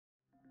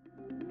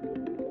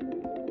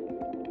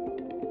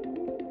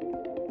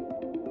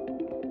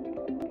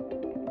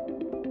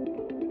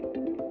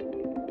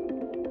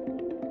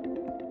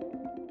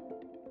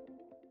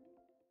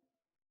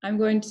I'm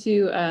going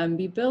to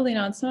be building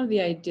on some of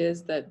the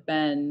ideas that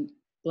Ben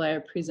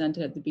Blair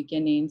presented at the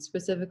beginning,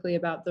 specifically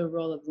about the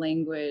role of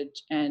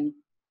language and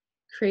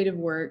creative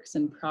works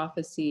and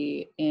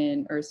prophecy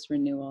in Earth's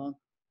renewal.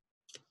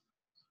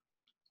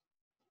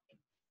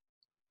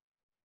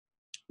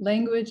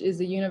 Language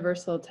is a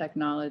universal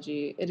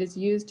technology. It is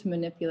used to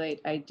manipulate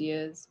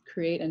ideas,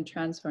 create and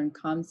transform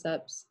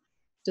concepts,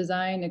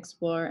 design,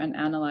 explore, and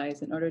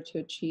analyze in order to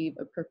achieve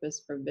a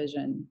purpose or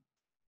vision.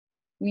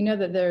 We know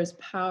that there is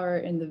power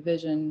in the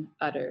vision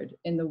uttered,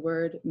 in the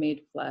word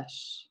made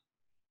flesh.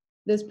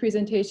 This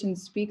presentation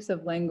speaks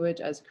of language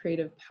as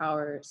creative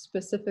power,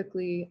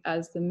 specifically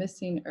as the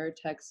missing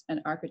urtext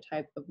and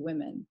archetype of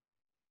women,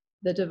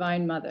 the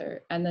Divine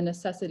Mother, and the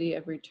necessity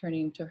of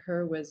returning to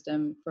her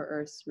wisdom for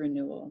Earth's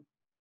renewal.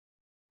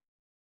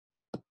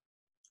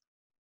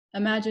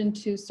 Imagine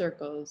two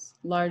circles,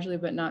 largely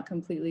but not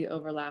completely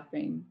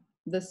overlapping.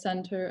 The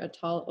center, a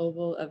tall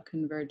oval of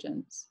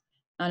convergence,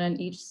 and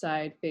on each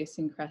side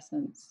facing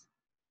crescents.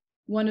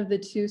 One of the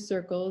two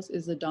circles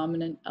is the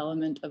dominant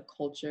element of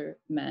culture,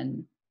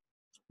 men.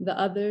 The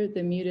other,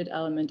 the muted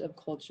element of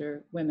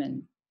culture,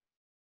 women.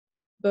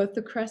 Both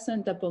the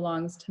crescent that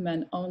belongs to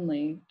men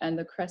only and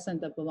the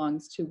crescent that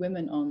belongs to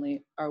women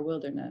only are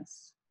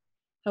wilderness.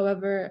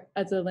 However,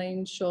 as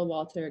Elaine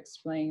Showalter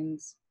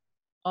explains,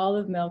 all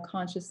of male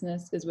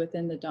consciousness is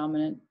within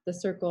the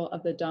circle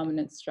of the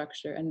dominant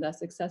structure, and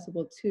thus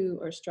accessible to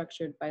or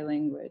structured by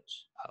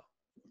language.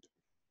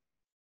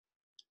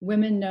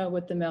 Women know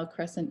what the male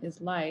crescent is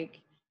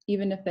like,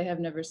 even if they have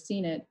never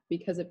seen it,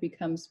 because it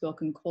becomes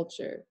spoken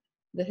culture,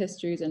 the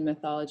histories and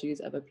mythologies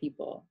of a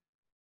people.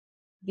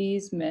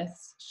 These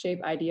myths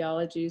shape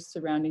ideologies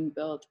surrounding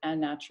built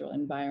and natural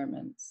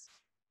environments.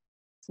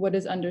 What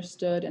is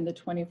understood in the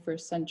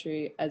 21st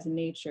century as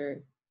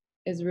nature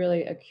is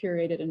really a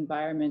curated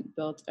environment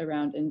built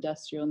around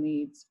industrial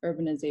needs,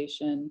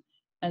 urbanization,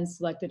 and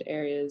selected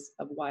areas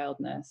of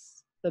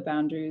wildness, the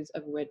boundaries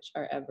of which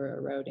are ever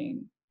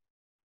eroding.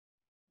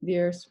 The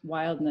Earth's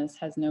wildness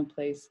has no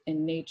place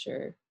in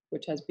nature,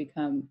 which has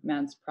become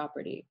man's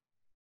property.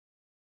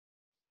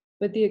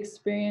 But the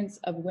experience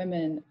of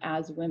women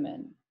as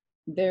women,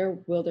 their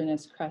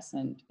wilderness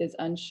crescent, is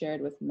unshared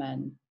with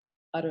men,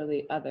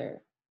 utterly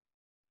other,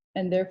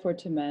 and therefore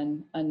to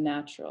men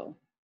unnatural.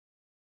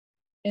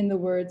 In the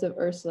words of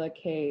Ursula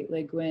K.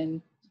 Le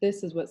Guin,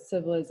 this is what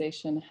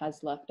civilization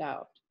has left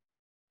out,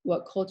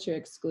 what culture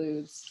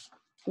excludes,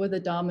 what the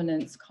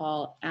dominants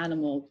call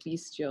animal,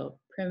 bestial,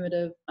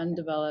 primitive,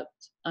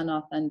 undeveloped,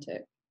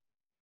 unauthentic.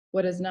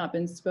 What has not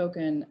been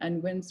spoken,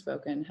 and when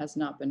spoken, has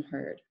not been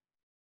heard.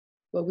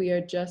 What we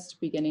are just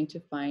beginning to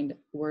find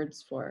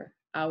words for,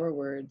 our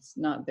words,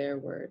 not their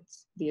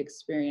words, the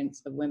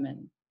experience of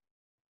women.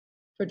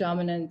 For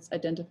dominance,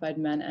 identified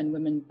men and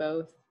women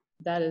both,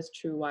 that is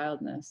true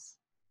wildness.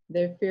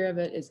 Their fear of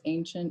it is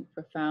ancient,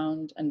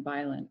 profound, and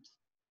violent.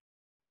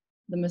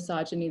 The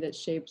misogyny that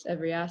shapes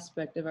every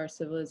aspect of our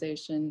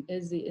civilization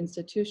is the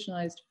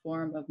institutionalized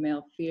form of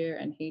male fear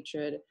and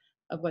hatred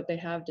of what they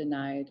have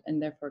denied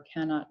and therefore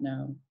cannot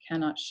know,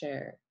 cannot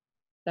share,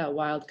 that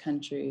wild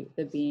country,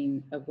 the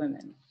being of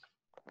women.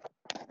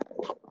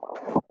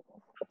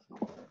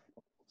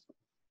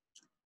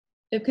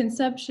 If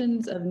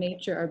conceptions of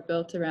nature are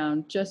built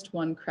around just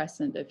one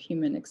crescent of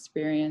human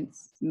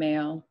experience,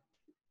 male,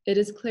 it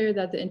is clear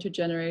that the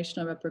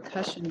intergenerational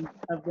repercussions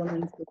of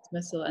woman's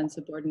dismissal and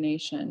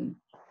subordination,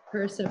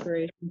 her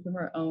separation from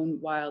her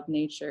own wild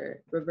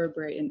nature,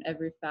 reverberate in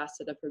every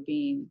facet of her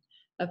being,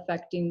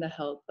 affecting the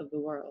health of the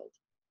world.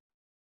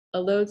 A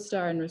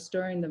lodestar in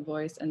restoring the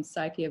voice and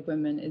psyche of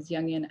women is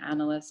Jungian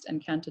analyst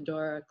and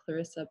cantadora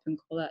Clarissa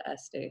Pinkola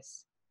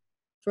Estes.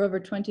 For over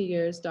 20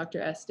 years,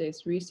 Dr.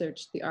 Estes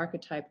researched the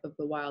archetype of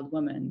the wild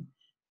woman,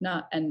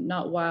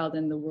 not wild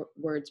in the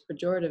word's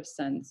pejorative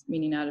sense,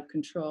 meaning out of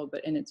control,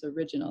 but in its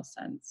original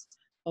sense.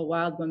 A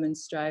wild woman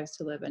strives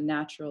to live a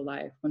natural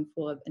life, one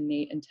full of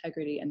innate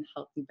integrity and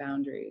healthy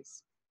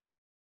boundaries.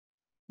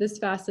 This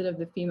facet of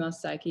the female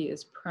psyche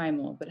is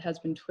primal, but has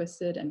been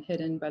twisted and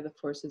hidden by the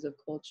forces of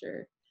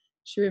culture.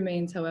 She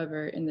remains,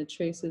 however, in the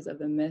traces of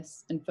the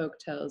myths and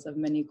folktales of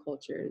many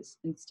cultures,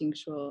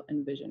 instinctual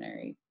and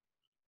visionary.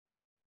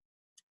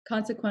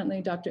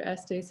 Consequently, Dr.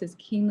 Estes is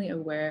keenly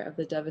aware of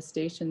the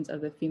devastations of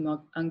the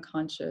female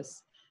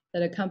unconscious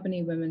that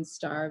accompany women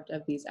starved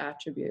of these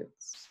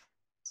attributes.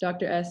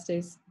 Dr.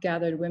 Estes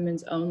gathered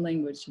women's own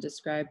language to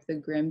describe the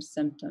grim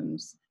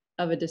symptoms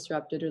of a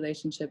disrupted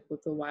relationship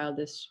with the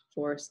wildest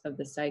force of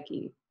the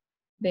psyche.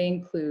 They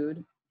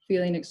include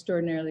feeling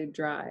extraordinarily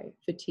dry,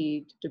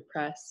 fatigued,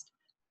 depressed,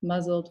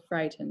 muzzled,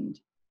 frightened,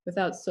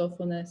 without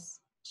soulfulness,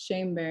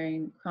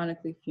 shame-bearing,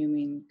 chronically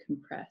fuming,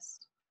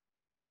 compressed.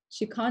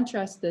 She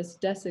contrasts this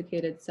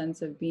desiccated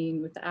sense of being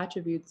with the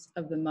attributes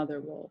of the mother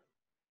wolf,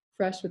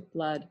 fresh with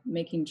blood,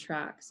 making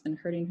tracks and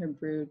herding her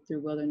brood through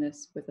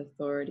wilderness with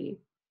authority,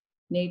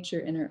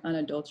 nature in her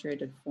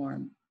unadulterated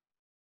form.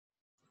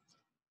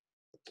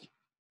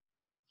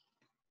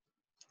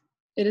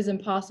 It is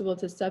impossible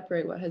to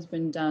separate what has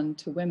been done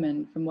to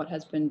women from what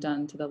has been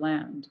done to the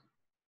land.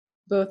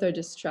 Both are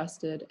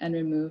distrusted and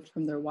removed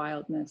from their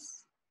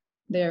wildness.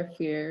 They are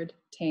feared,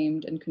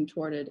 tamed, and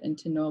contorted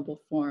into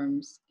knowable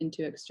forms,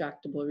 into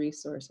extractable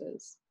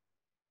resources.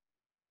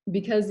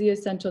 Because the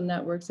essential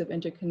networks of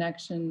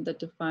interconnection that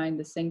define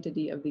the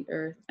sanctity of the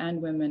earth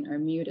and women are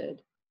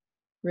muted,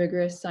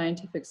 rigorous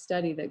scientific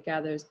study that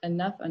gathers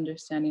enough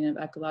understanding of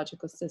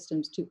ecological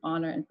systems to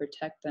honor and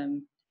protect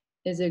them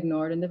is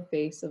ignored in the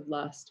face of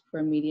lust for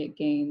immediate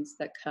gains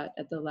that cut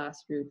at the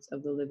last roots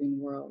of the living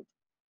world.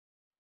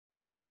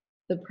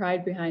 The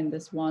pride behind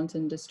this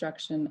wanton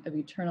destruction of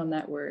eternal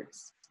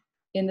networks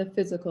in the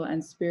physical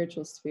and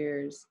spiritual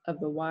spheres of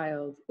the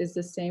wild is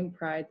the same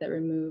pride that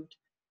removed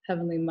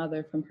Heavenly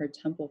Mother from her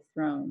temple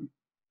throne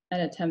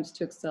and attempts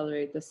to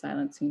accelerate the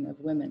silencing of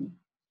women.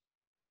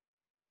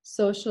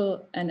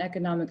 Social and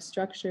economic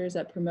structures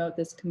that promote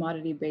this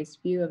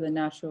commodity-based view of the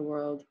natural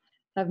world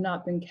have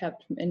not been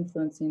kept from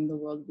influencing the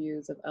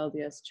worldviews of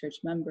LDS church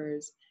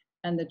members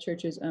and the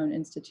church's own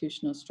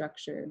institutional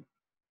structure.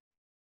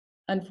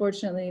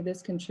 Unfortunately,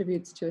 this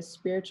contributes to a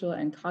spiritual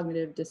and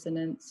cognitive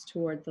dissonance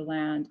toward the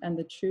land and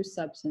the true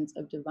substance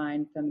of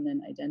divine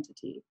feminine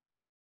identity.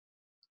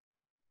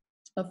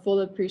 A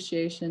full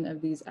appreciation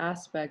of these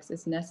aspects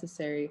is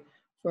necessary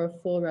for a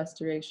full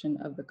restoration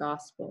of the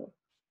gospel,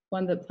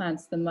 one that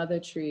plants the mother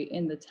tree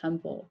in the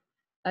temple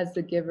as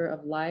the giver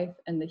of life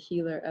and the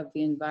healer of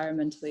the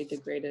environmentally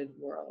degraded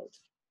world.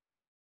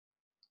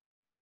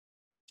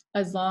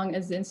 As long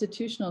as the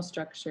institutional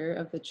structure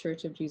of the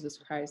Church of Jesus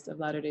Christ of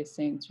Latter-day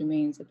Saints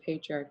remains a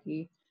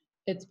patriarchy,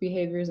 its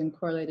behaviors and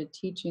correlated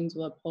teachings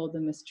will uphold the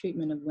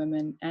mistreatment of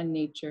women and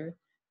nature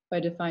by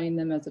defining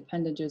them as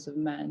appendages of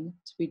men,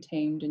 to be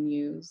tamed and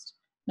used,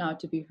 not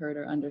to be heard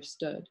or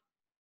understood.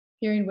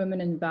 Hearing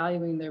women and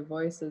valuing their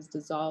voices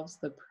dissolves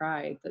the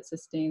pride that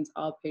sustains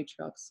all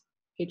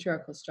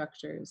patriarchal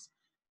structures,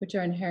 which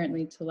are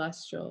inherently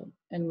telestial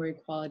and where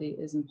equality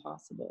is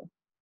impossible.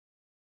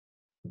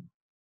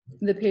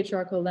 The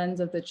patriarchal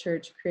lens of the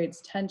church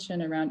creates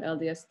tension around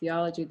LDS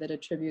theology that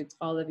attributes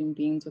all living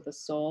beings with a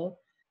soul,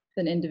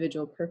 an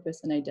individual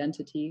purpose and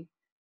identity,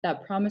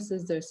 that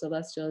promises their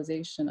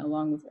celestialization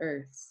along with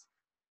Earth's.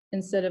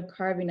 Instead of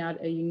carving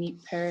out a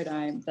unique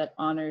paradigm that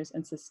honors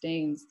and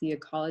sustains the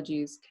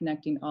ecologies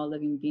connecting all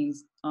living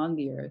beings on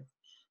the Earth,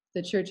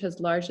 the church has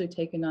largely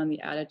taken on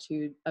the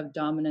attitude of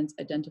dominance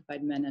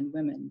identified men and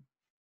women,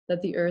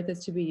 that the Earth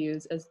is to be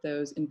used as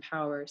those in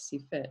power see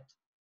fit.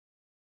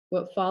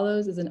 What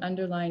follows is an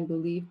underlying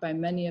belief by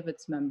many of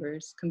its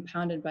members,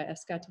 compounded by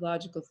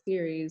eschatological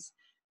theories,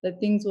 that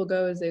things will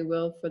go as they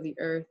will for the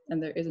earth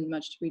and there isn't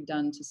much to be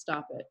done to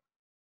stop it.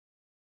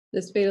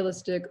 This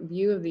fatalistic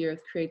view of the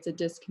earth creates a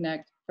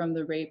disconnect from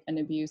the rape and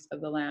abuse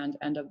of the land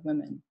and of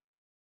women.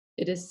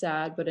 It is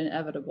sad but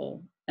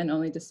inevitable and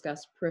only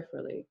discussed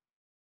peripherally.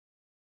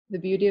 The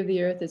beauty of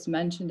the earth is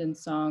mentioned in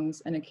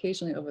songs and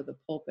occasionally over the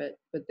pulpit,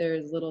 but there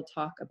is little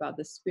talk about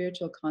the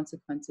spiritual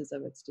consequences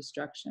of its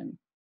destruction.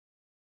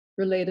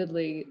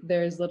 Relatedly,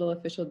 there is little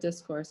official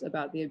discourse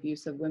about the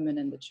abuse of women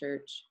in the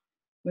church.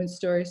 When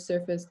stories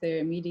surface, they are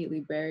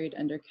immediately buried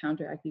under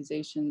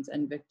counter-accusations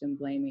and victim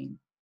blaming.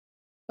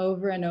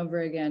 Over and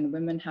over again,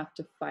 women have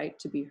to fight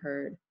to be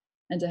heard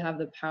and to have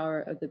the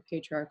power of the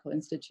patriarchal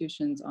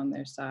institutions on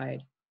their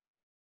side.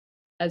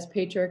 As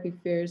patriarchy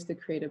fears the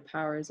creative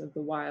powers of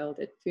the wild,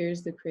 it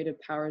fears the creative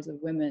powers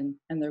of women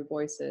and their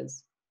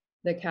voices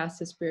that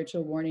cast a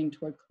spiritual warning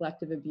toward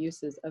collective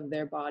abuses of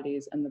their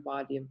bodies and the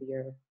body of the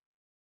earth.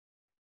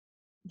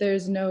 There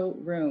is no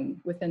room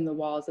within the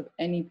walls of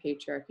any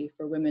patriarchy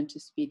for women to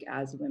speak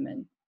as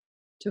women,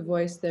 to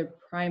voice their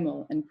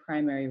primal and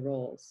primary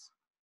roles.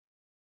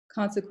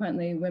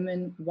 Consequently,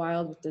 women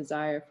wild with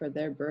desire for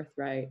their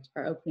birthright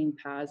are opening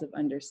paths of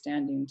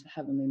understanding to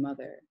Heavenly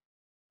Mother.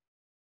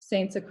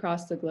 Saints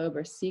across the globe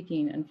are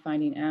seeking and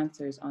finding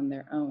answers on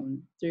their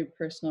own through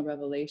personal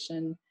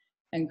revelation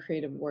and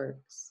creative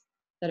works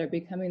that are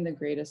becoming the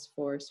greatest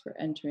force for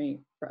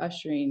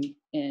ushering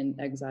in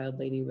exiled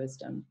lady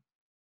wisdom.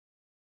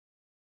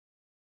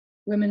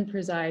 Women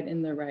preside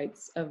in the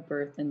rites of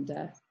birth and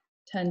death,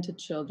 tend to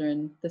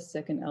children, the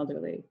sick and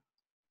elderly,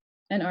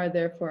 and are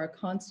therefore a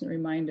constant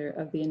reminder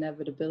of the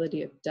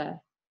inevitability of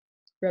death,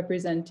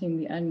 representing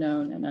the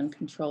unknown and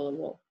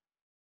uncontrollable.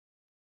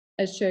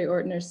 As Sherry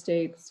Ortner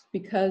states,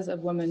 because of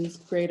women's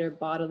greater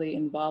bodily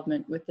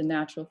involvement with the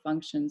natural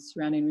functions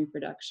surrounding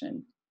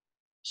reproduction,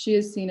 she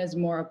is seen as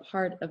more a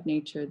part of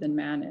nature than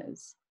man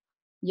is.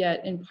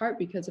 Yet, in part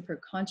because of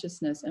her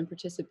consciousness and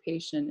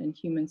participation in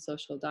human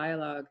social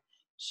dialogue,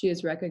 she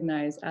is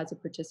recognized as a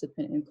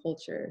participant in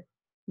culture.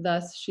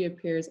 Thus, she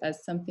appears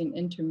as something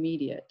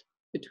intermediate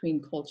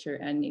between culture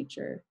and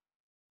nature,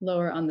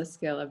 lower on the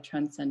scale of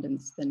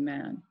transcendence than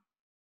man.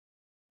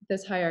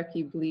 This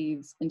hierarchy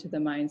bleeds into the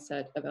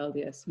mindset of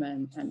LDS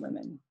men and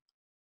women.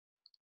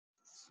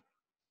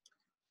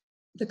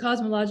 The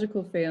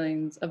cosmological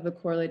failings of the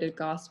correlated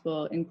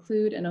gospel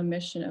include an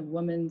omission of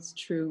woman's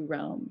true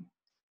realm,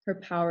 her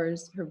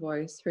powers, her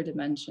voice, her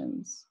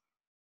dimensions.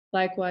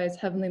 Likewise,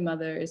 Heavenly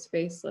Mother is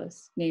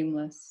faceless,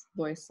 nameless,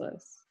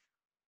 voiceless.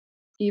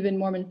 Even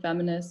Mormon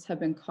feminists have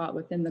been caught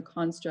within the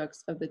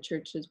constructs of the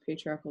church's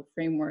patriarchal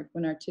framework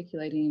when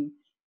articulating,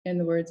 in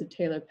the words of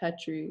Taylor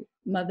Petrie,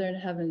 Mother in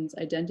Heaven's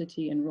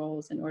identity and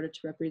roles in order to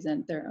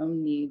represent their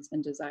own needs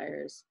and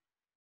desires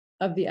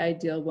of the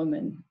ideal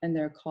woman and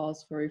their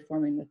calls for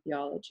reforming the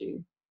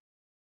theology.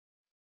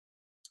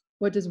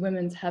 What does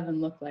women's heaven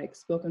look like,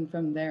 spoken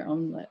from their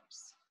own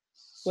lips?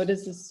 What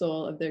is the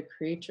soul of their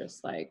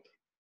creatress like?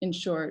 In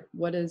short,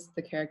 what is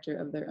the character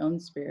of their own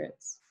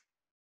spirits?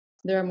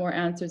 There are more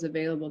answers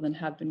available than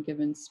have been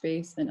given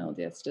space in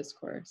LDS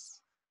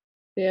discourse.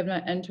 They have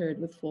not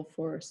entered with full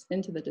force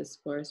into the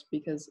discourse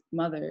because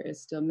Mother is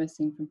still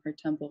missing from her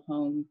temple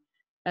home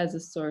as a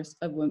source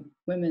of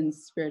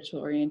women's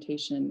spiritual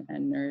orientation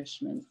and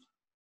nourishment.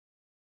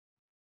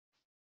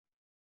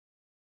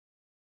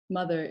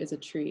 Mother is a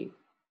tree.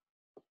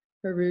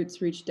 Her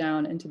roots reach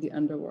down into the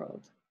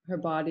underworld. Her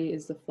body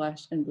is the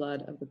flesh and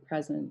blood of the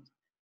present,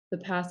 the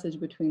passage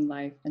between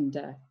life and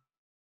death.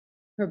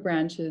 Her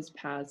branches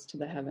paths to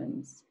the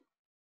heavens.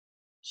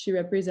 She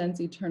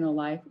represents eternal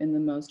life in the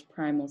most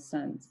primal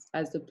sense,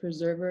 as the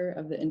preserver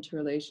of the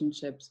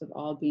interrelationships of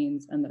all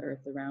beings and the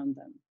earth around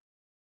them.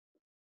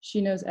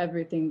 She knows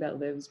everything that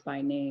lives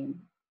by name,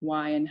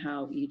 why and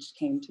how each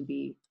came to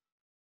be.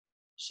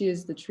 She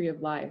is the tree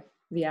of life,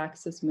 the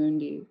axis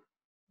mundi,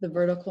 the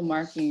vertical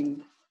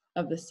marking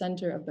of the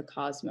center of the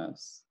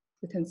cosmos,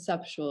 the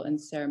conceptual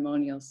and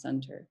ceremonial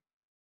center.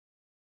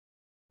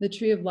 The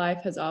tree of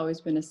life has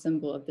always been a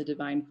symbol of the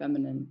divine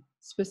feminine.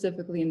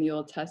 Specifically in the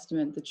Old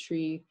Testament, the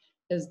tree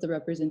is the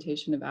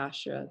representation of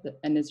Asherah,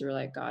 an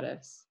Israelite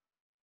goddess.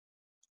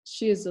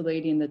 She is the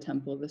lady in the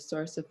temple, the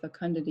source of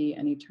fecundity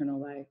and eternal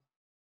life.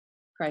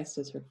 Christ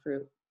is her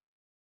fruit.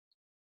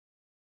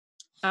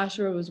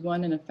 Asherah was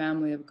one in a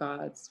family of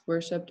gods,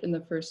 worshipped in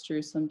the first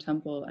Jerusalem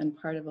temple and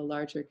part of a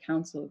larger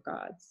council of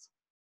gods.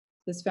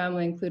 This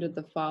family included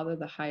the father,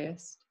 the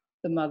highest,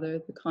 the mother,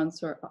 the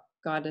consort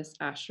goddess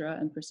Asherah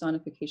and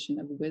personification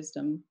of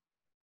wisdom,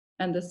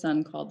 and the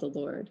son called the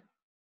Lord.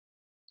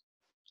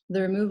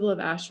 The removal of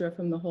Asherah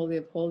from the Holy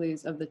of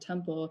Holies of the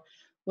temple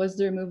was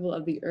the removal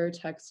of the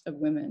text of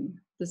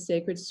women, the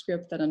sacred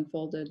script that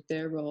unfolded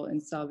their role in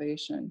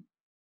salvation.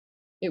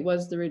 It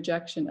was the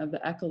rejection of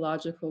the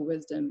ecological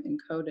wisdom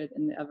encoded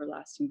in the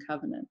everlasting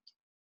covenant.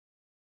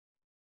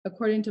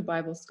 According to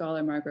Bible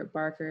scholar Margaret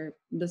Barker,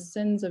 the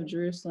sins of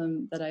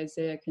Jerusalem that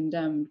Isaiah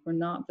condemned were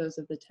not those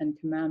of the Ten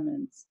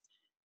Commandments,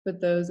 but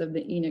those of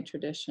the Enoch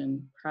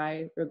tradition,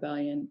 pride,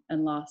 rebellion,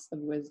 and loss of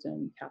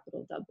wisdom,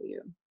 capital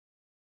W.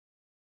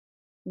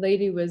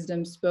 Lady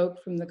Wisdom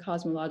spoke from the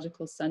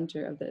cosmological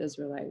center of the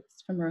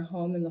Israelites, from her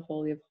home in the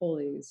Holy of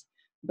Holies,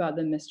 about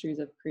the mysteries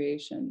of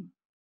creation.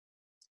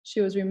 She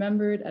was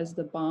remembered as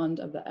the bond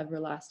of the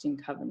everlasting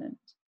covenant,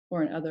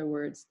 or in other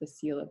words, the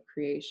seal of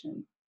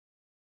creation.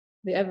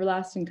 The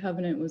everlasting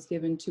covenant was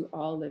given to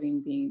all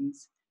living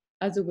beings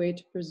as a way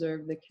to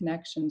preserve the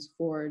connections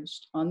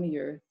forged on the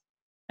earth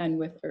and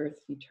with earth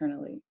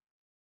eternally.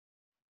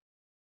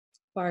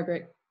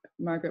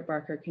 Margaret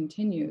Barker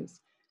continues,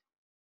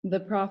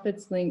 the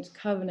prophets linked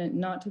covenant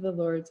not to the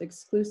Lord's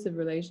exclusive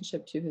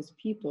relationship to his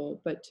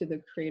people, but to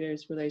the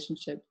Creator's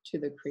relationship to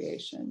the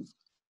creation.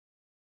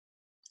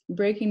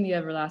 Breaking the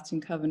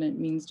everlasting covenant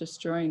means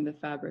destroying the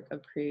fabric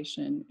of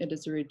creation. It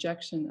is a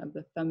rejection of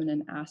the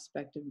feminine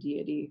aspect of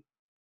deity,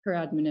 her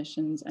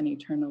admonitions and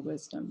eternal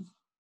wisdom.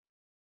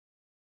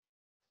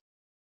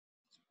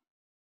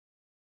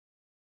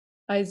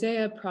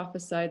 Isaiah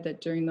prophesied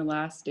that during the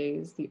last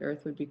days, the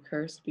earth would be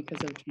cursed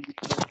because of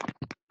transgression.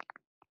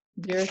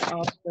 The earth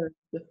also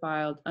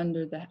defiled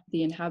under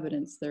the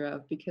inhabitants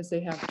thereof, because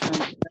they have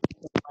transgressed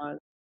the laws,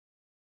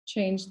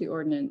 changed the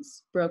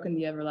ordinance, broken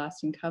the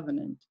everlasting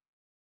covenant.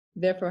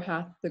 Therefore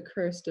hath the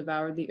curse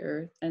devoured the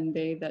earth, and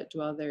they that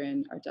dwell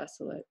therein are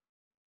desolate.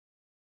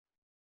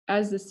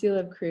 As the seal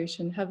of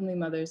creation, heavenly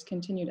mothers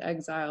continued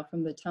exile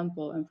from the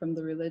temple and from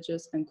the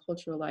religious and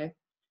cultural life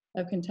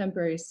of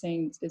contemporary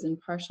saints is in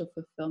partial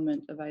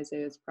fulfillment of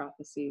Isaiah's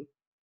prophecy.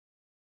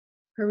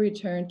 Her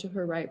return to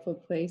her rightful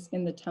place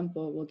in the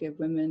temple will give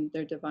women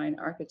their divine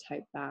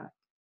archetype back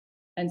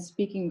and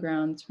speaking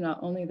grounds for not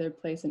only their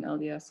place in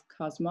LDS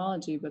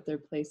cosmology, but their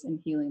place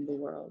in healing the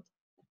world.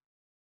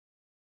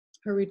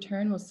 Her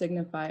return will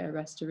signify a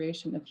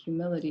restoration of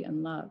humility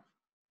and love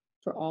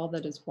for all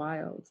that is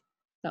wild,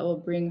 that will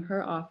bring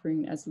her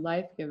offering as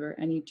life giver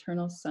and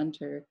eternal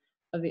center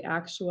of the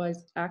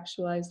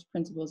actualized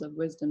principles of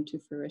wisdom to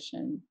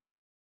fruition.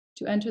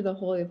 To enter the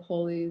Holy of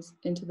Holies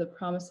into the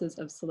promises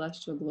of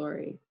celestial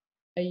glory,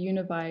 a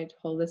unified,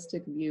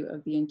 holistic view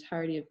of the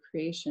entirety of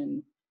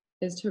creation,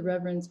 is to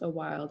reverence a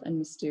wild and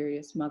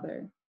mysterious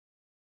mother.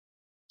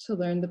 To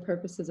learn the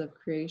purposes of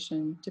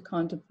creation, to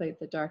contemplate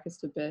the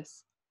darkest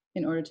abyss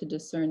in order to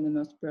discern the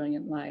most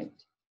brilliant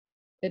light.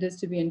 It is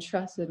to be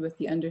entrusted with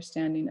the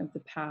understanding of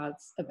the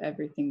paths of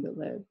everything that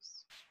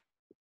lives.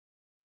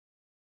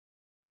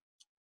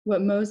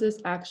 What Moses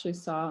actually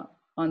saw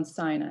on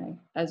Sinai,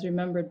 as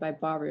remembered by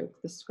Baruch,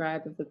 the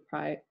scribe of the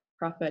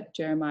prophet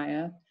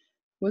Jeremiah,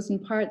 was in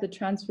part the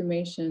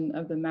transformation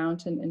of the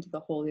mountain into the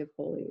Holy of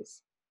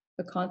Holies,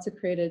 a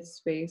consecrated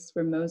space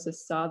where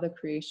Moses saw the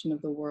creation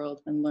of the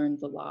world and learned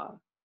the law.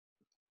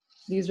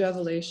 These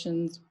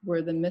revelations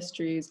were the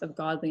mysteries of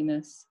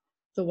godliness,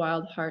 the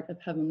wild heart of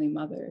Heavenly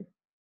Mother.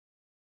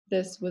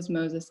 This was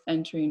Moses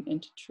entering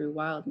into true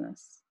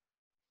wildness.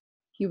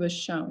 He was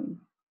shown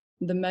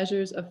the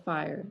measures of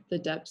fire, the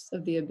depths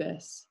of the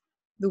abyss,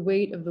 the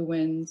weight of the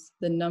winds,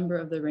 the number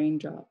of the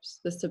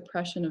raindrops, the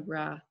suppression of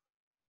wrath,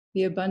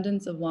 the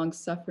abundance of long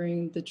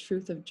suffering, the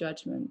truth of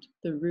judgment,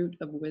 the root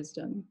of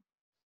wisdom,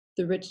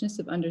 the richness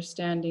of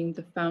understanding,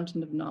 the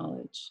fountain of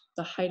knowledge,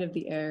 the height of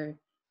the air,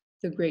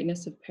 the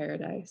greatness of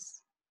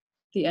paradise,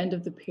 the end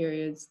of the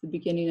periods, the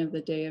beginning of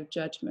the day of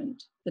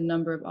judgment, the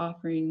number of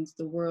offerings,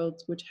 the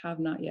worlds which have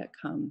not yet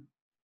come,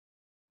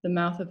 the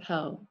mouth of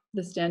hell,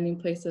 the standing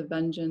place of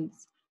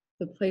vengeance,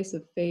 the place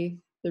of faith,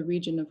 the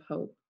region of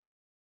hope,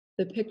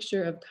 the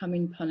picture of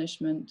coming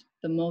punishment,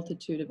 the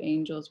multitude of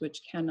angels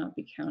which cannot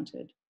be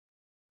counted,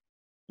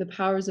 the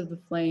powers of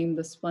the flame,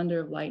 the splendor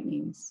of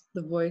lightnings,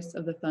 the voice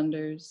of the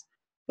thunders,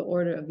 the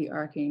order of the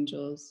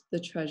archangels, the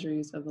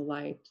treasuries of the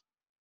light,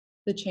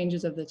 the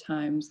changes of the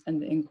times,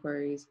 and the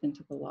inquiries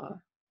into the law.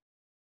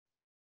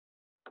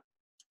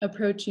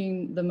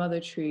 Approaching the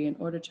mother tree in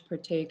order to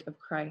partake of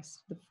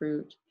Christ, the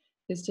fruit,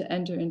 is to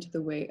enter into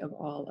the way of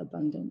all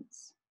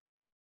abundance.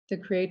 The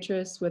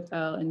Creatress with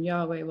El and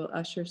Yahweh will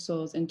usher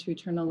souls into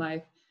eternal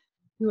life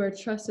who are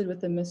trusted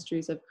with the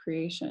mysteries of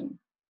creation,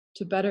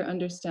 to better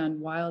understand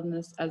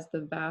wildness as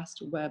the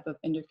vast web of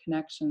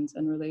interconnections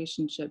and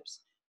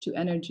relationships to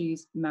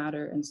energies,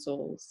 matter, and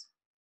souls.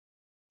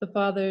 The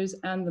father's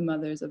and the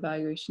mother's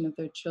evaluation of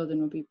their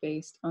children will be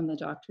based on the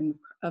doctrine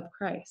of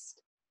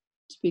Christ,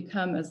 to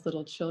become as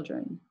little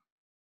children.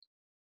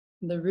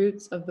 The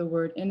roots of the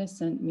word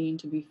innocent mean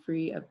to be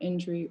free of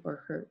injury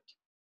or hurt.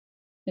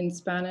 In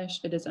Spanish,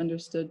 it is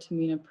understood to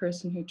mean a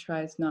person who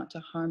tries not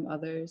to harm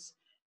others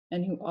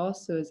and who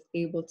also is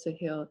able to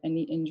heal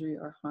any injury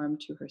or harm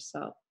to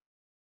herself.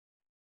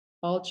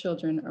 All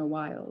children are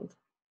wild.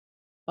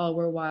 All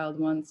were wild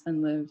once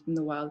and lived in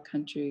the wild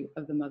country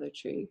of the mother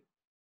tree.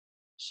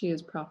 She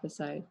is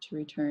prophesied to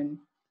return.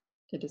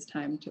 It is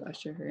time to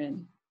usher her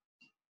in.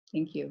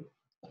 Thank you.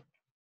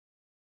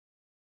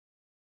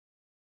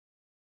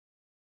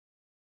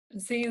 I'm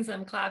seeing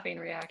some clapping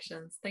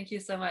reactions. Thank you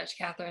so much,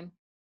 Kathryn.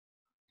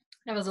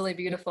 That was really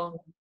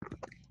beautiful.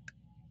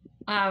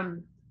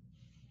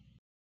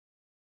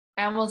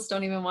 I almost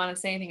don't even want to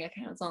say anything. I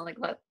kind of want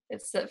to let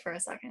it sit for a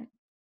second.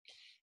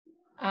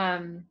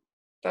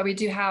 But we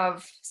do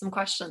have some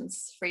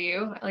questions for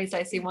you. At least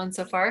I see one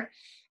so far.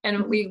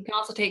 And we can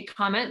also take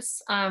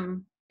comments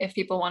if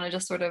people want to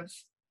just sort of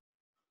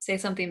say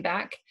something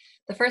back.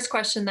 The first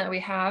question that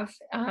we have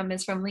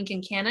is from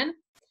Lincoln Cannon.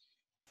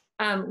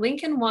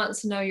 Lincoln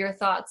wants to know your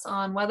thoughts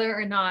on whether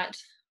or not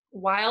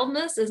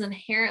wildness is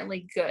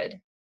inherently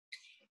good.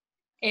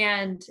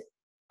 And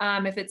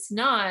if it's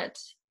not,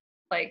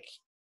 like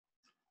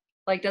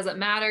does it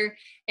matter?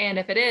 And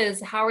if it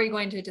is, how are you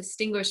going to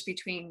distinguish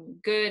between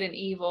good and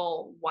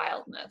evil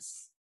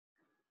wildness?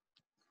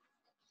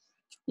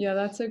 Yeah,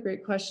 that's a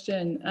great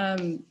question.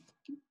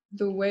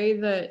 The way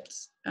that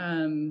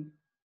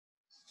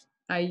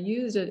I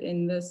used it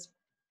in this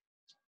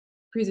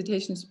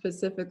presentation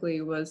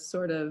specifically was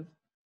sort of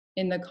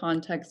in the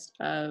context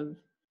of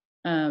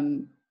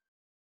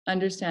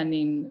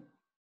understanding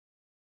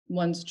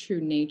one's true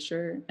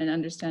nature and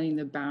understanding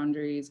the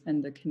boundaries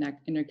and the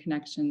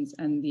interconnections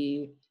and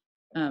the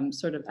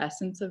sort of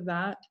essence of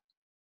that.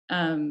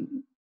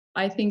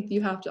 I think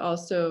you have to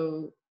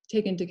also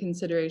take into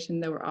consideration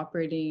that we're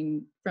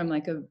operating from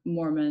like a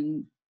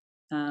Mormon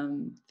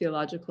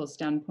theological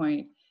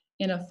standpoint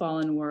in a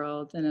fallen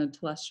world, in a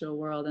telestial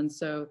world. And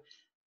so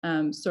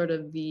sort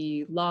of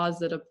the laws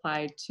that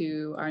apply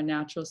to our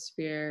natural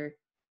sphere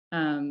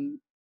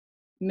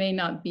may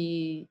not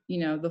be,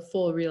 the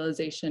full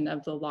realization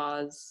of the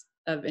laws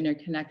of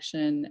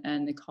interconnection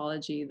and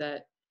ecology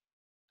that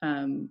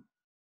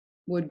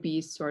would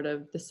be sort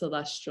of the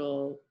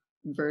celestial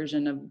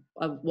version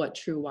of what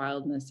true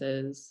wildness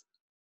is.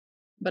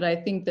 But I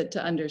think that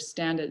to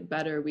understand it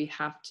better, we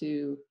have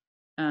to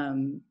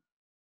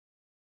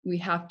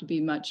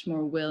be much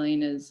more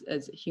willing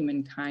as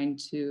humankind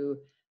to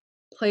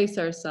place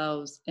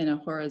ourselves in a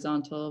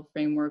horizontal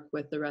framework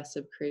with the rest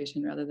of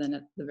creation rather than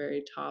at the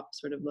very top,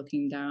 sort of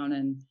looking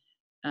down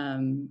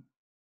and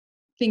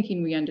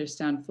thinking we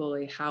understand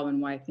fully how and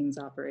why things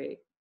operate.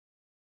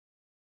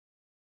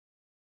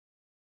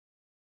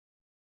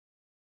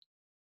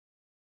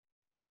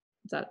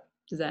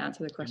 Does that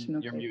answer the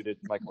question? You're muted,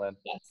 Michael.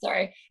 Yeah,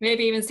 sorry.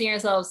 Maybe even seeing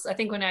ourselves, I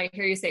think when I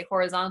hear you say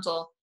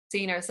horizontal,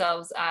 seeing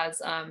ourselves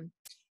as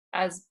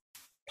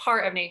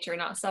part of nature,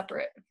 not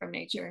separate from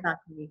nature.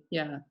 Exactly,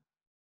 yeah.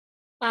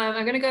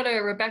 I'm going to go to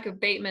Rebecca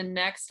Bateman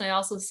next. And I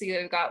also see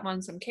we've got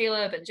ones from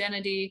Caleb and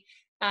Jenedy.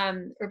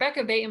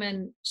 Rebecca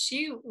Bateman,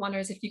 she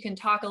wonders if you can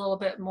talk a little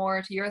bit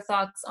more to your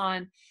thoughts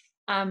on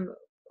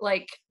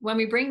like when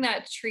we bring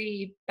that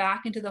tree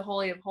back into the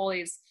Holy of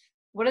Holies,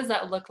 what does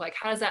that look like?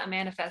 How does that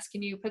manifest?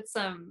 Can you put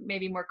some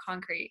maybe more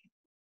concrete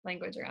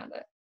language around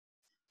it?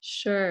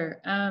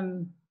 Sure.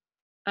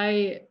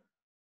 I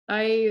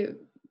I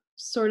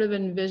sort of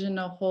envision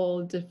a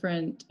whole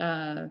different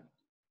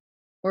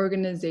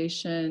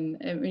organization.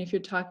 I mean, if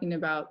you're talking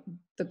about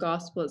the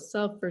gospel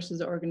itself versus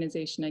the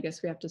organization, I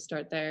guess we have to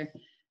start there.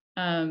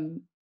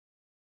 Um,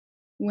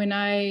 when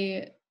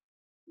I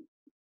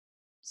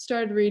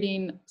started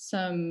reading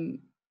some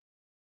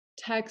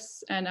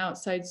texts and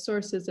outside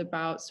sources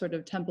about sort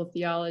of temple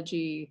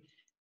theology,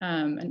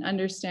 and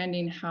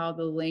understanding how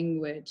the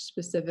language,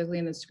 specifically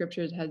in the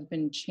scriptures, has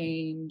been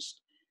changed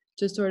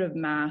to sort of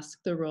mask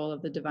the role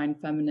of the divine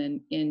feminine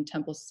in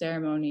temple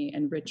ceremony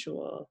and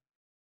ritual,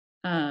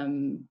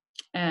 um,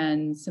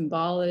 and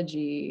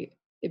symbology.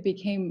 It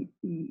became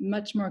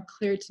much more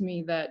clear to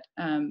me that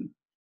a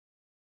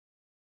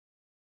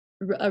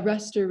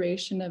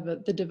restoration of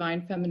the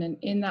divine feminine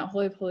in that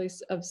holy of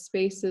holies of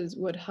spaces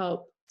would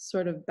help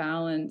sort of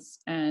balance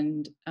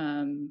and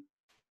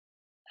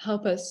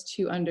help us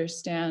to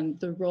understand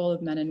the role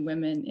of men and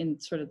women in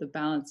sort of the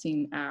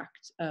balancing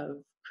act of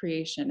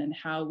creation and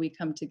how we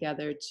come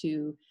together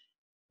to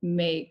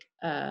make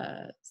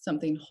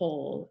something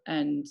whole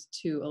and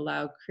to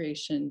allow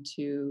creation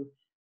to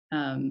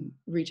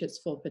reach its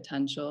full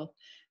potential.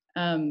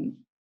 Um,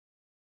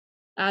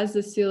 as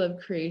the seal of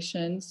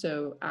creation,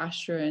 so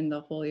Asherah in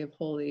the Holy of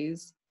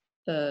Holies,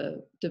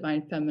 the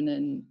divine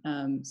feminine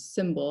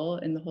symbol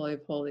in the Holy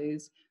of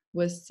Holies,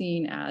 was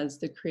seen as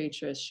the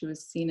creatress. She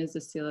was seen as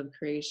the seal of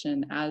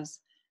creation, as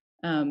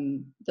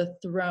the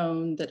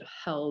throne that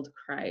held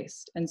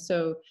Christ. And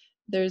so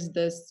there's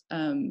this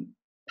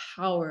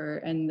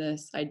power and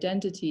this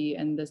identity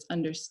and this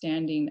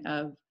understanding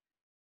of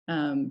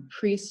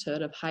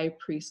priesthood, of high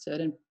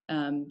priesthood,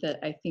 and that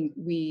I think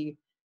we,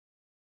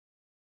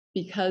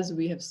 because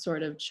we have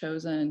sort of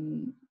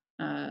chosen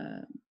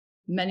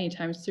many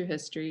times through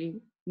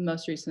history,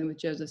 most recently with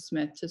Joseph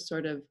Smith, to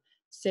sort of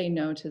say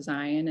no to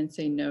Zion and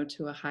say no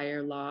to a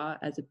higher law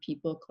as a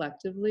people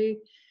collectively.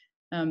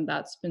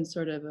 That's been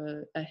sort of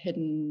a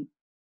hidden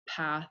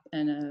path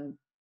and a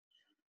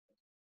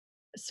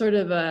sort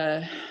of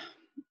a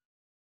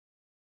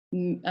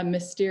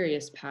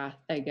mysterious path,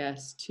 I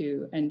guess,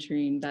 to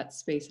entering that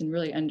space and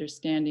really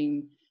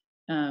understanding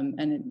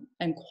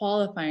and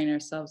qualifying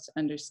ourselves to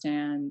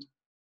understand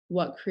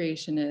what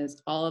creation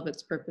is, all of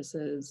its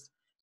purposes,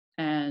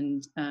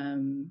 and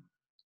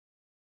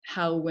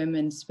how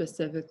women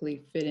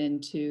specifically fit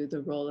into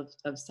the role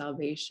of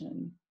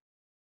salvation.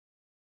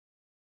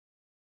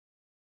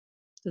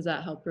 Does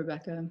that help,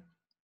 Rebecca?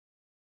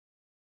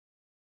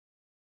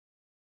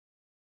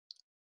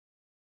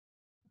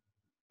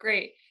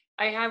 Great.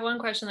 I have one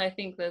question that I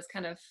think that's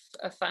kind of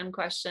a fun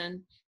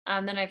question.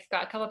 Then I've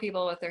got a couple of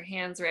people with their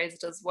hands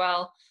raised as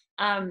well.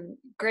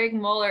 Greg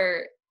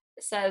Mueller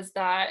says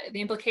that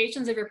the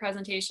implications of your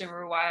presentation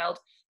were wild,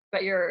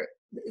 but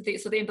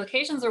so the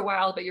implications are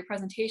wild, but your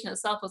presentation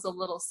itself was a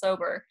little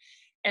sober.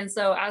 And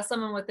so as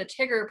someone with the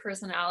Tigger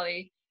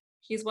personality,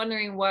 he's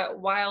wondering what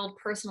wild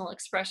personal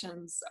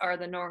expressions are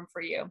the norm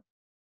for you.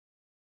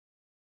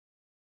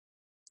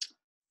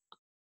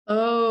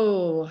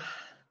 Oh,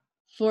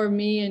 for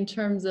me, in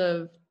terms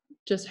of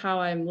just how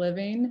I'm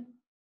living,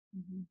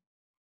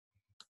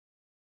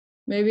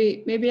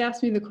 maybe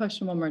ask me the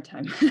question one more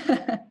time.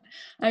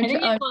 I think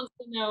he wants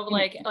to know,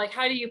 like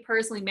how do you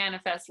personally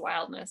manifest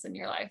wildness in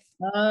your life?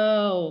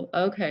 Oh,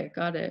 okay,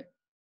 got it.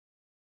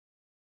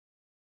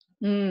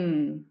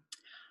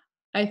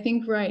 I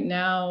think right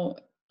now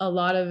a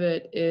lot of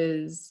it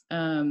is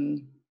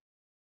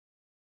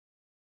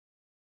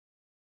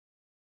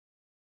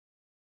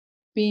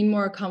being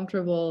more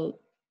comfortable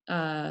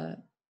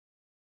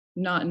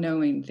not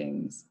knowing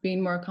things,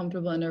 being more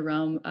comfortable in a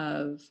realm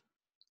of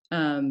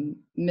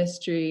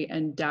mystery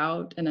and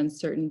doubt and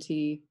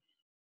uncertainty,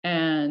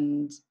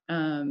 and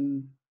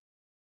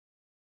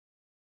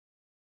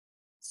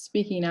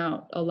speaking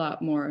out a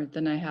lot more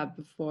than I have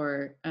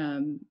before,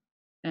 and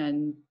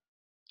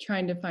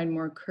trying to find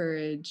more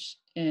courage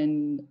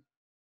in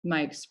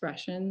my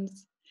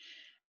expressions.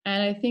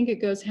 And I think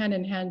it goes hand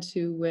in hand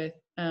too with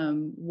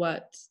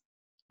what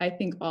I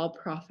think all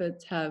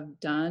prophets have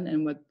done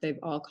and what they've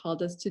all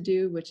called us to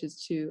do, which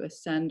is to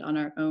ascend on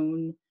our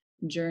own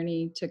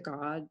journey to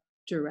God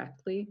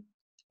directly,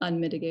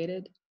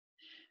 unmitigated.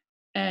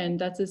 And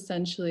that's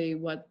essentially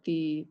what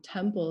the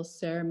temple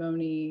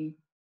ceremony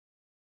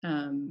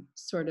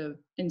sort of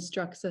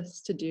instructs us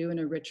to do in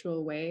a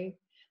ritual way.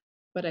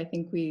 But I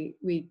think we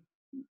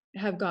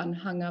have gotten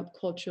hung up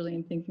culturally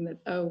in thinking that,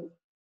 oh,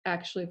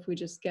 actually, if we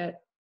just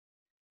get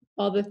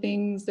all the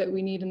things that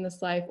we need in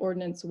this life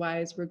ordinance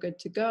wise, we're good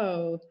to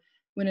go.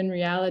 When in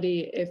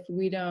reality, if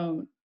we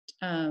don't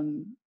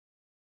turn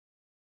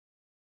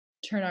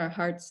our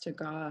hearts to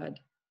God,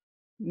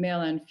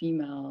 male and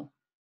female,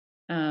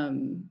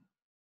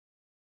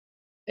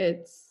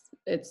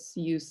 it's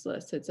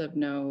useless. It's of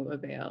no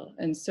avail.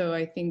 And so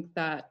I think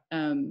that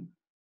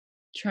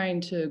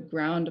trying to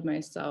ground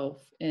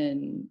myself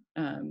in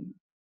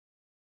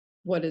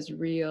what is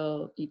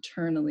real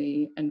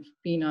eternally and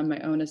being on my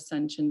own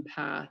ascension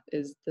path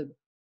is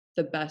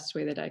the best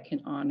way that I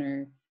can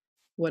honor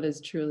what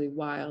is truly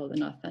wild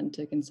and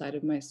authentic inside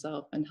of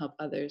myself, and help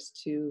others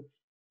to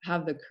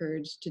have the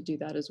courage to do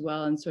that as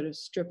well, and sort of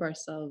strip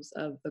ourselves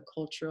of the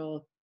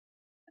cultural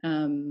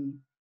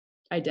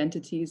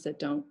identities that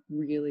don't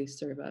really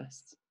serve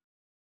us.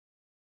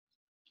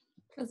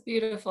 That's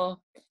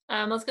beautiful.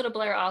 Let's go to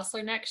Blair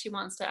Osler next. She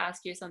wants to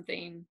ask you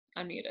something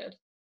unmuted.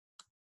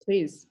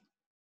 Please.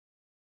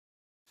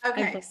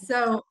 Okay,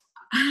 so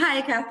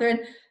hi,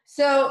 Kathryn.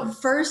 So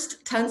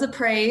first, tons of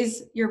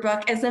praise. Your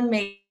book is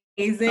amazing.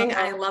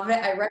 I love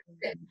it. I read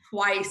it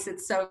twice.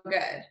 It's so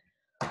good.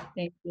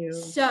 Thank you.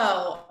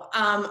 So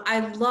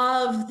I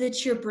love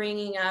that you're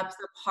bringing up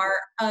the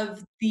part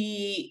of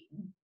the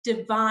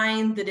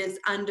divine that is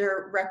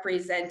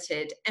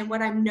underrepresented. And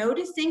what I'm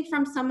noticing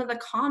from some of the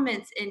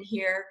comments in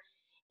here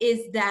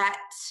is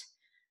that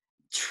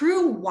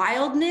true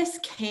wildness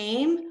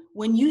came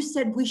when you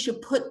said we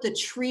should put the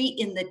tree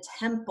in the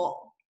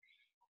temple.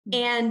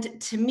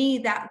 And to me,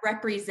 that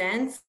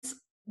represents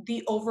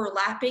the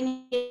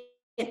overlapping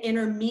and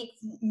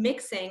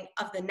intermixing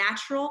of the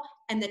natural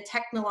and the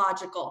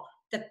technological,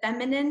 the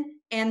feminine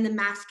and the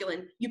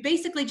masculine. You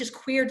basically just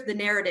queered the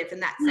narrative in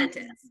that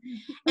sentence.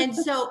 And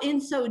so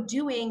in so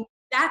doing,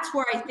 that's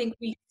where I think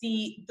we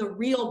see the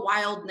real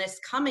wildness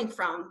coming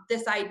from,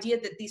 this idea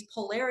that these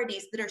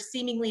polarities that are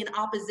seemingly in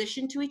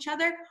opposition to each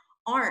other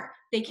aren't,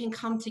 they can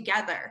come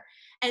together.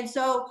 And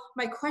so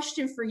my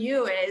question for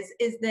you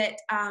is that,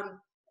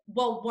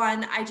 well,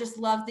 one, I just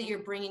love that you're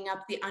bringing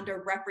up the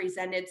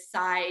underrepresented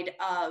side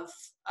of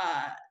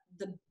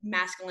the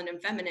masculine and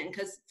feminine,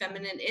 because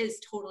feminine is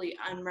totally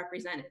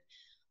unrepresented.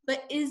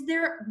 But is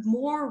there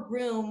more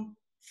room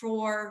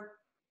for,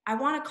 I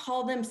want to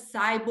call them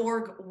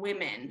cyborg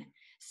women?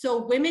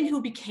 So women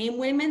who became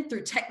women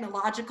through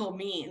technological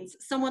means,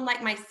 someone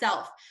like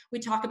myself, we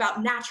talk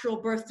about natural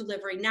birth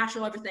delivery,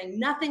 natural everything.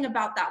 Nothing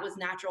about that was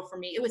natural for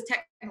me. It was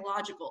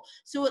technological.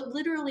 So it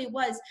literally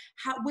was,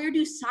 where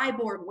do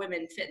cyborg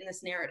women fit in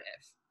this narrative?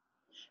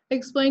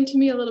 Explain to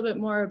me a little bit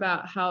more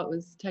about how it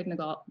was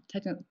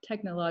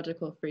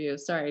technological for you.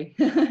 Sorry.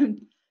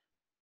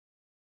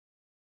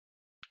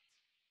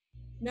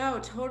 No,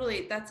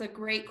 totally. That's a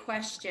great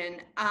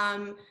question.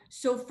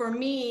 So for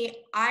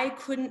me, I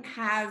couldn't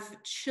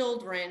have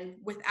children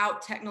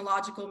without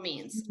technological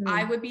means.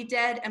 I would be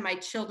dead and my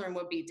children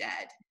would be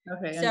dead.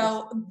 Okay.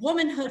 So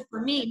womanhood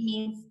for me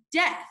means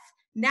death.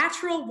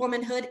 Natural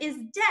womanhood is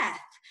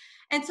death.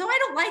 And so I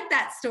don't like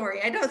that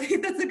story. I don't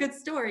think that's a good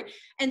story.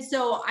 And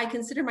so I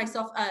consider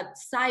myself a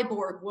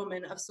cyborg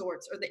woman of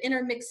sorts, or the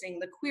intermixing,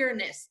 the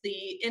queerness,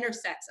 the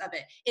intersex of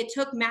it. It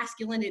took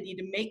masculinity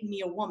to make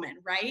me a woman,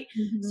 right?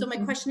 So my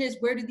question is,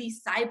 where do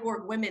these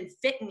cyborg women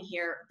fit in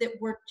here that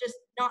were just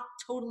not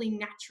totally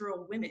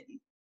natural women?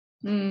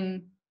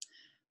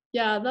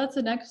 Yeah, that's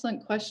an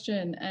excellent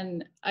question.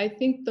 And I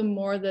think the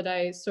more that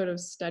I sort of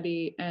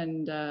study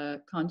and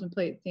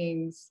contemplate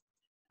things,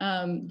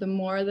 the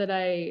more that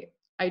I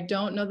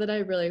don't know that I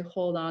really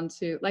hold on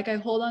to, like, I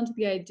hold on to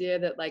the idea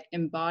that, like,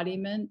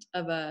 embodiment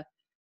of a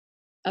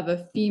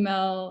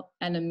female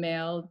and a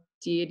male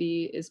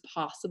deity is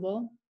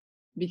possible,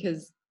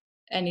 because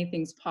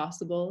anything's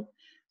possible.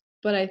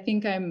 But I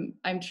think I'm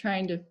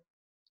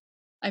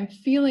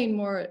feeling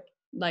more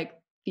like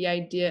the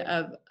idea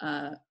of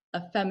a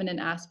feminine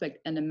aspect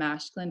and a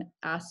masculine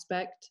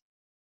aspect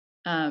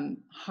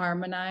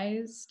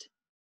harmonized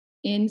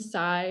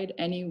inside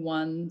any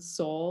one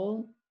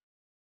soul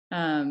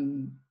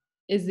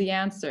is the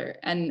answer.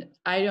 And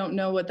I don't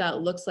know what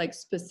that looks like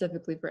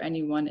specifically for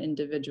any one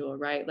individual,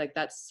 right? Like,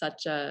 that's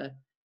such a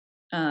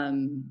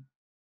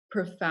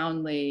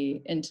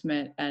profoundly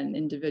intimate and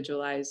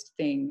individualized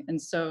thing.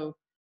 And so,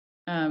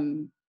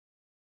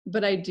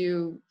 but I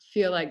do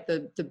feel like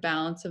the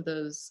balance of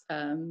those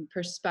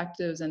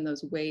perspectives and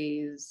those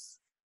ways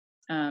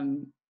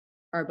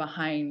are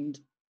behind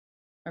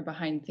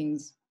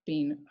things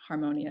being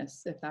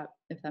harmonious, if that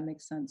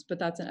makes sense. But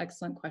that's an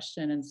excellent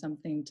question and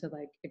something to,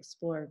 like,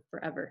 explore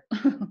forever.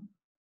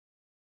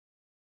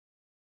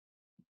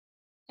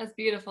 That's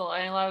beautiful.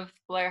 I love,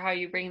 Blair, how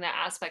you bring that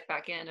aspect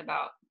back in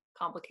about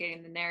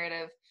complicating the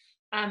narrative.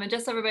 And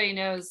just so everybody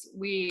knows,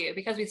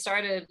 because we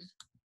started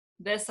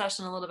this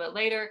session a little bit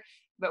later,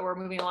 but we're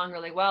moving along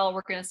really well,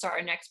 we're going to start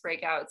our next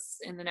breakouts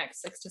in the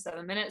next 6 to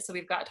 7 minutes. So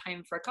we've got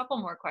time for a couple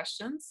more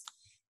questions.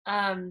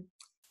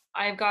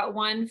 I've got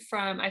one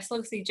from, I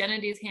still see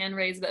Jennidy's hand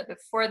raised, but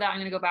before that, I'm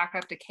going to go back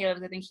up to Caleb,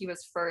 because I think he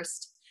was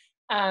first.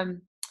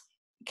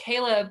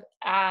 Caleb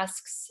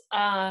asks,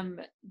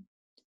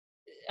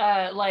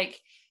 like,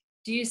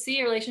 do you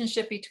see a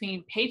relationship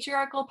between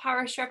patriarchal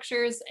power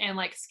structures and,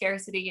 like,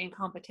 scarcity and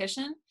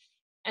competition?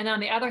 And on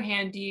the other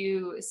hand, do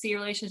you see a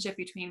relationship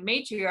between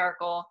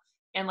matriarchal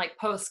and, like,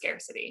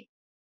 post-scarcity?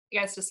 You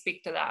guys just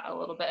speak to that a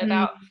little bit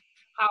about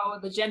how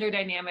the gender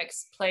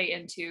dynamics play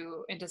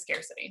into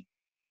scarcity.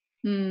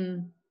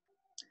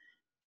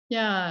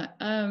 Yeah,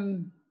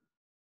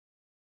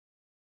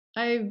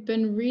 I've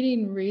been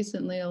reading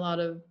recently a lot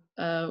of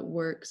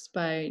works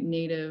by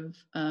Native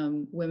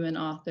women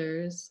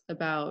authors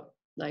about,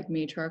 like,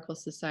 matriarchal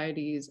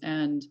societies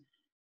and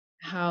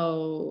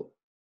how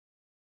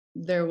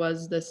there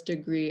was this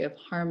degree of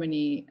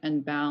harmony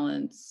and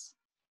balance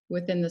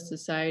within the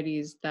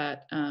societies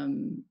that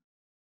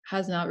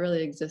has not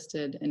really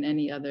existed in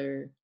any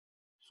other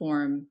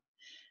form.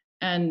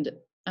 And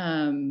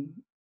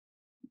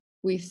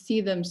we see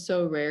them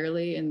so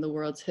rarely in the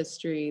world's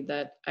history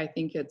that I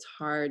think it's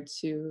hard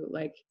to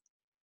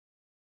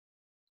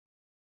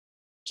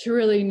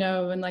really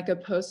know in like a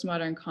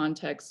postmodern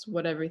context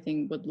what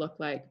everything would look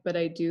like. But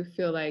I do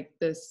feel like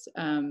this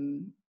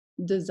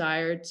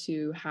desire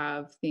to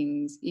have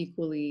things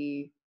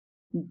equally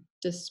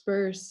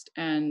dispersed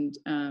and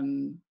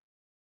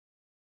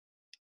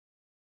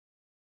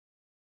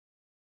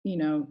you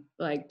know,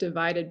 like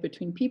divided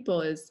between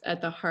people is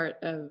at the heart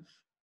of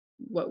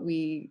what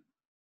we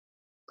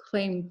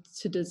claim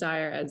to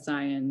desire as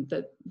Zion.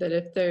 That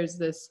if there's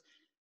this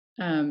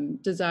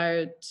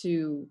desire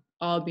to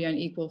all be on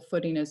equal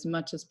footing as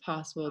much as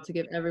possible, to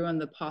give everyone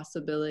the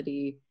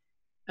possibility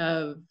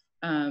of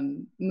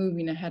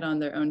moving ahead on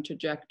their own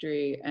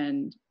trajectory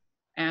and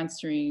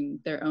answering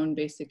their own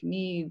basic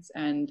needs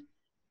and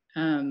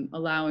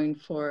allowing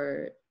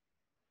for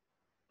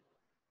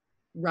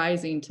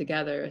rising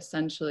together,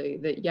 essentially,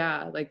 that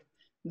yeah, like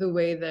the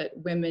way that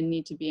women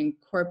need to be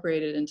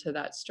incorporated into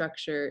that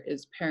structure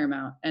is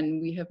paramount.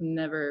 And we have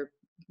never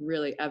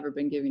really ever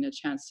been given a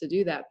chance to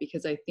do that,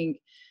 because I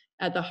think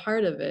at the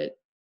heart of it,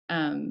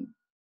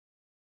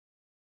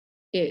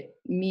 it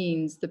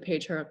means the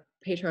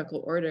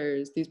patriarchal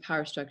orders, these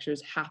power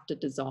structures have to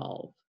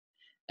dissolve.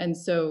 And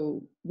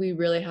so we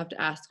really have to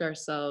ask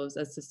ourselves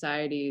as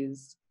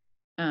societies,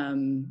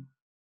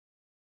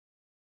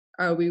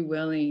 are we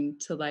willing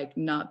to like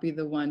not be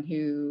the one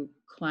who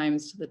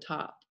climbs to the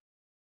top?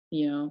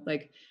 You know,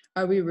 like,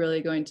 are we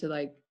really going to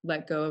like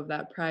let go of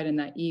that pride and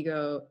that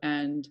ego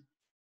and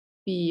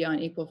be on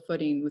equal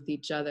footing with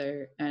each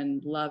other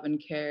and love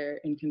and care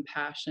and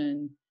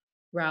compassion,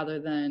 rather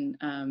than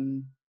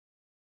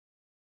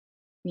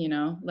you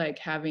know, like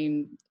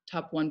having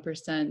top 1%,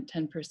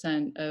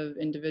 10% of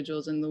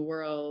individuals in the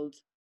world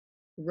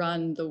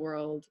run the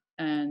world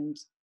and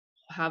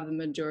have the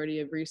majority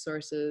of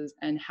resources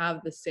and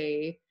have the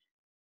say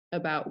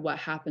about what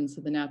happens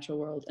to the natural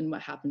world and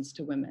what happens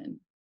to women.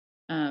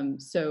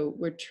 So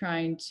we're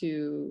trying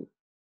to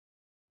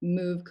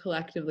move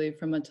collectively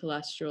from a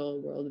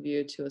telestial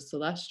worldview to a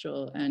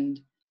celestial, and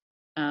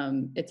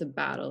it's a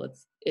battle.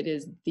 It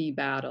is the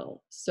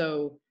battle.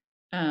 So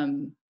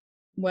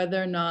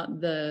whether or not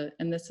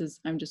and this is,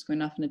 I'm just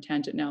going off on a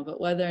tangent now,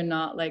 but whether or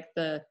not like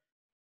the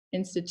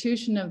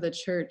institution of the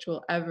church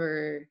will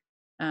ever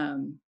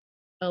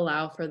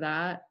allow for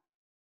that,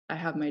 I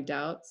have my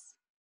doubts.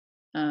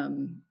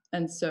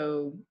 And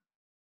so,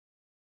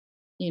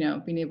 you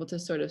know, being able to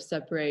sort of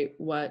separate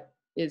what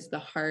is the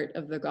heart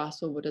of the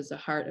gospel, what is the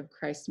heart of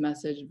Christ's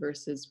message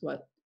versus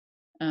what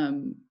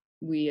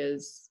we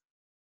as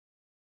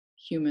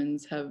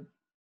humans have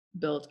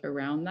built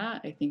around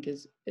that, I think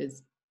is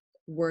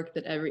work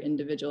that every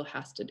individual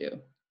has to do.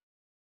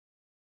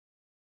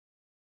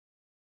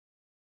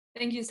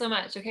 Thank you so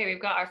much. Okay,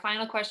 we've got our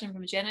final question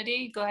from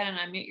Janity. Go ahead and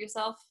unmute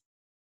yourself.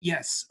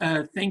 Yes,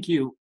 thank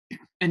you.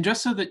 And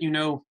just so that you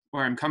know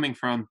where I'm coming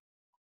from,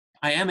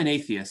 I am an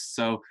atheist,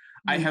 so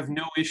I have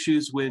no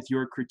issues with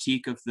your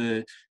critique of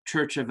the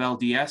Church of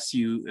LDS.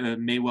 You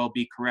may well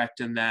be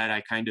correct in that.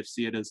 I kind of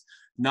see it as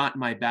not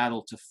my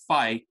battle to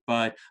fight,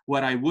 but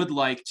what I would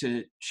like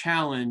to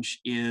challenge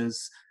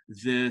is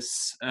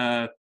this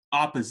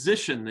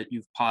opposition that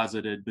you've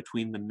posited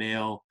between the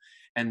male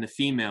and the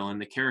female,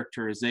 and the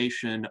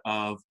characterization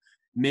of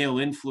male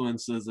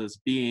influences as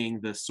being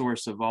the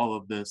source of all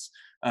of this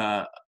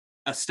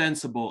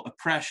ostensible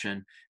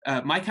oppression.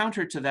 My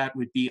counter to that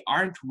would be,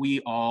 aren't we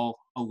all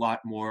a lot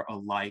more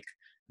alike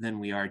than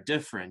we are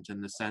different,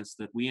 in the sense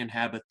that we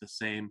inhabit the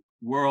same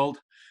world,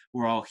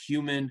 we're all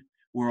human,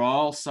 we're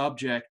all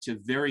subject to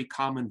very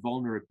common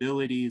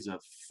vulnerabilities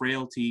of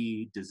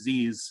frailty,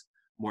 disease,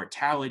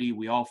 mortality,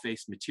 we all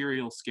face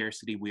material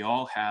scarcity, we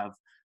all have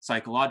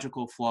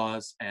psychological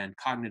flaws and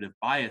cognitive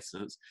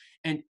biases.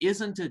 And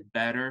isn't it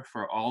better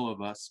for all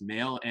of us,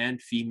 male and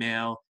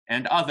female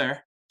and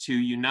other, to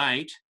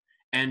unite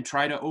and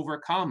try to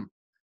overcome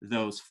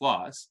those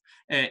flaws?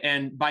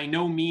 And by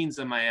no means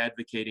am I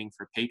advocating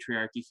for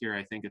patriarchy here.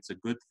 I think it's a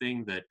good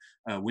thing that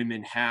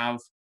women have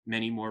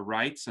many more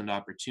rights and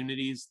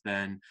opportunities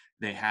than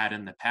they had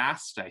in the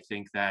past. I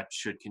think that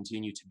should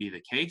continue to be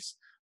the case.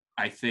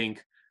 I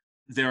think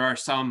there are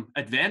some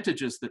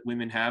advantages that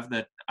women have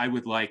that I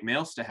would like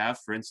males to have.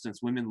 For instance,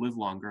 women live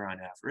longer on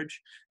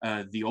average.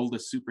 The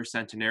oldest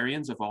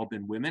supercentenarians have all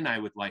been women. I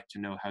would like to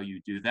know how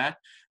you do that.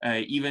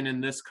 Even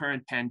in this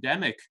current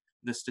pandemic,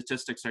 the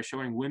statistics are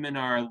showing women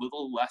are a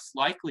little less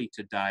likely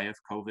to die of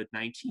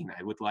COVID-19.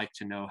 I would like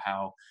to know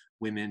how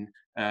women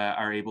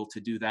are able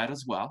to do that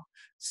as well.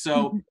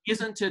 So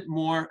isn't it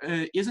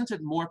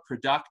more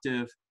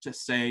productive to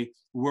say,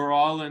 we're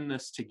all in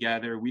this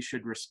together, we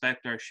should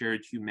respect our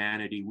shared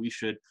humanity, we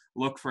should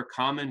look for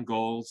common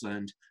goals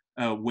and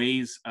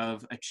ways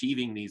of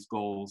achieving these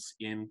goals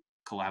in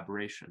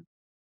collaboration?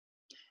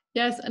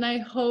 Yes, and I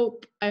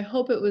hope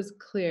it was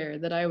clear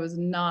that I was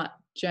not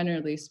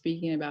generally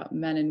speaking about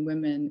men and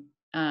women,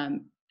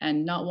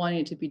 and not wanting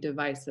it to be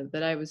divisive,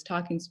 that I was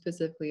talking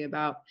specifically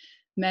about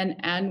men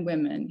and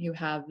women who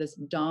have this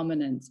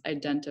dominance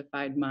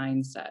identified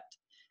mindset,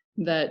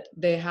 that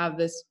they have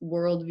this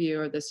worldview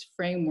or this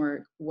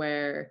framework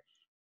where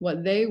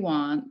what they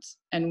want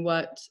and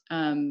what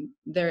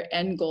their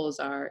end goals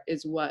are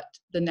is what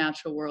the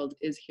natural world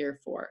is here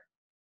for.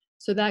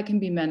 So that can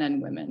be men and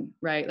women,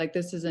 right? Like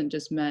this isn't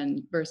just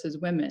men versus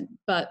women,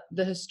 but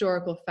the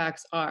historical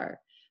facts are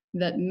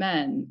that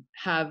men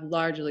have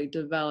largely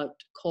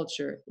developed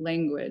culture,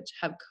 language,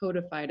 have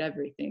codified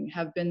everything,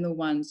 have been the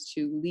ones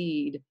to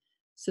lead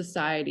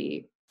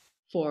society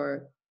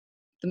for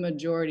the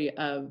majority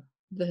of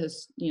the,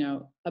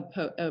 a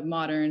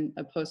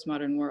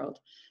postmodern world.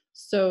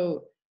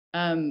 So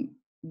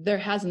there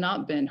has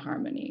not been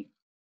harmony.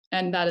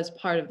 And that is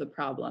part of the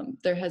problem.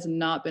 There has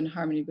not been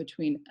harmony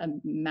between a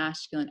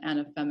masculine and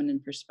a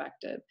feminine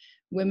perspective.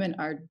 Women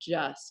are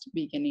just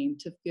beginning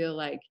to feel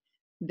like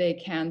they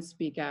can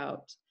speak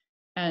out.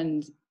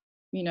 And,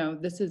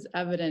 this is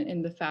evident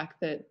in the fact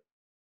that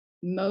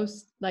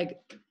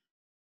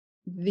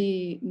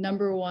the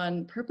number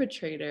one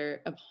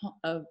perpetrator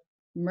of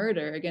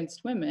murder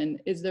against women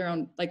is their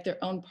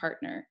own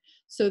partner.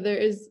 So there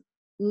is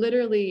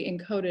literally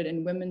encoded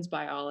in women's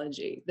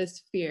biology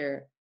this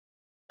fear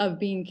of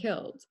being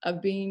killed,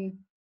 of being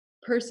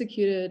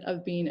persecuted,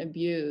 of being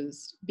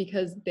abused,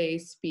 because they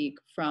speak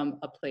from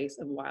a place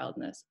of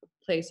wildness, a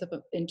place of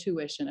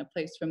intuition, a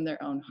place from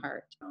their own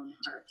heart.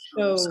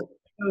 So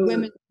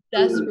women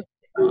desperately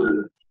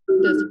want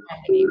this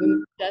harmony.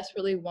 Women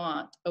desperately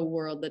want a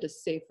world that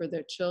is safe for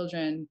their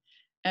children,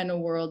 and a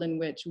world in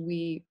which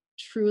we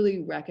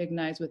truly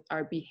recognize with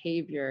our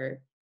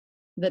behavior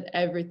that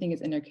everything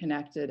is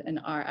interconnected and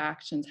our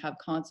actions have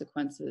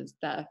consequences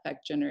that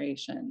affect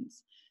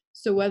generations.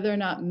 So whether or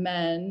not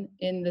men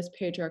in this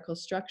patriarchal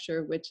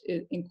structure, which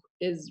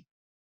is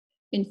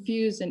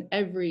infused in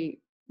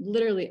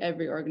literally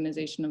every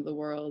organization of the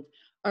world,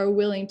 are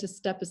willing to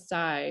step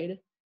aside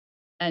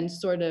and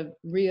sort of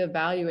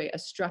reevaluate a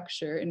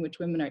structure in which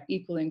women are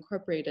equally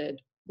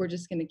incorporated, we're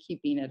just going to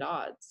keep being at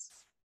odds.